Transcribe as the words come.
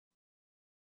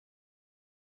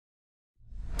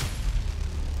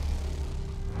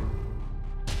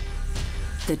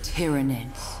The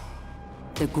Tyranids,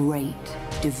 the great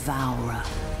devourer.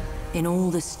 In all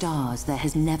the stars, there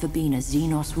has never been a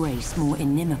Xenos race more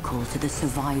inimical to the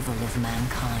survival of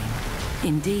mankind.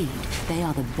 Indeed, they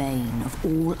are the bane of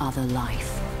all other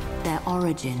life. Their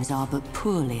origins are but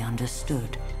poorly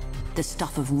understood, the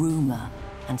stuff of rumor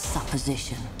and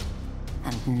supposition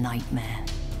and nightmare.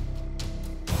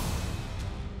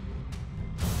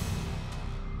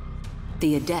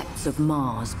 The adepts of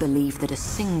Mars believe that a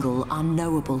single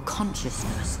unknowable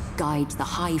consciousness guides the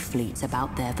hive fleets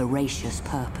about their voracious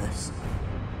purpose.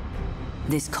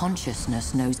 This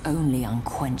consciousness knows only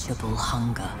unquenchable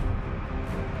hunger.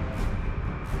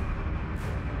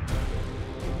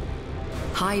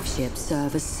 Hive ships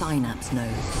serve as synapse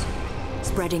nodes,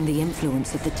 spreading the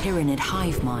influence of the Tyranid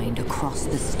hive mind across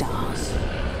the stars.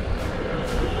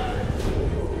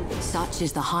 Such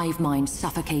is the hive mind's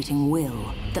suffocating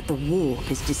will that the warp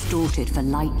is distorted for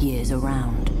light years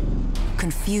around.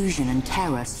 Confusion and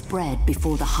terror spread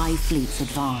before the hive fleets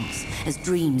advance, as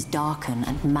dreams darken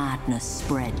and madness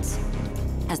spreads.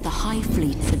 As the hive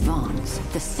fleets advance,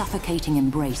 the suffocating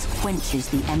embrace quenches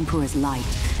the Emperor's light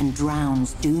and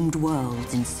drowns doomed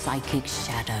worlds in psychic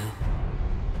shadow.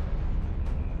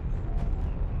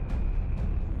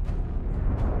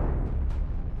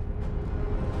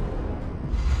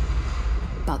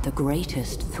 But the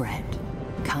greatest threat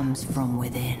comes from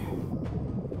within.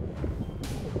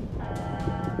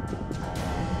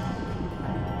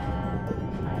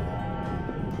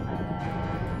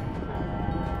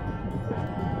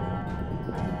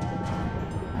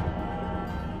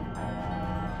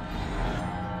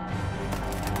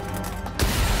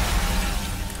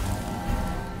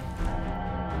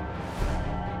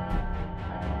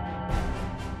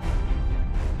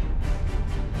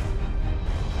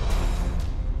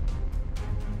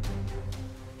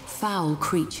 Foul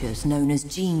creatures known as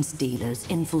gene stealers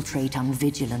infiltrate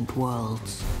unvigilant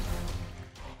worlds.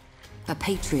 A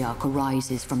patriarch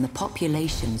arises from the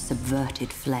population's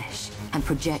subverted flesh and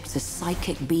projects a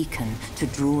psychic beacon to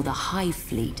draw the hive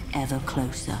fleet ever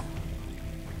closer.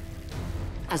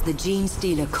 As the gene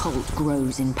stealer cult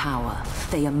grows in power,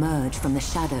 they emerge from the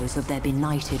shadows of their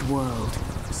benighted world.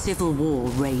 Civil war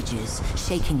rages,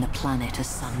 shaking the planet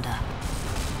asunder.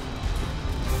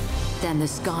 Then the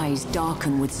skies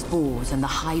darken with spores and the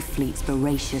hive fleet's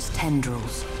voracious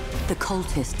tendrils. The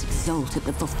cultists exult at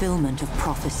the fulfillment of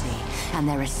prophecy and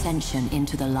their ascension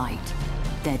into the light.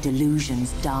 Their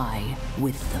delusions die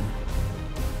with them.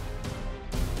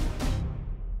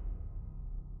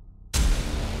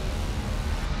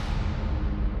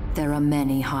 There are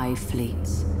many hive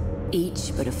fleets,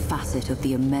 each but a facet of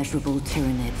the immeasurable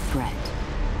Tyranid threat.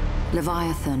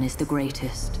 Leviathan is the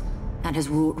greatest, and has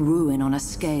wrought ruin on a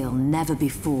scale never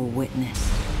before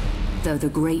witnessed. Though the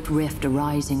great rift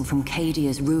arising from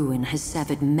Cadia's ruin has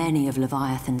severed many of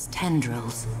Leviathan's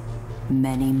tendrils,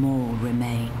 many more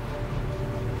remain.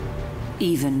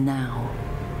 Even now,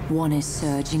 one is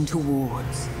surging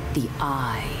towards the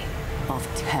Eye of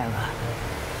Terror.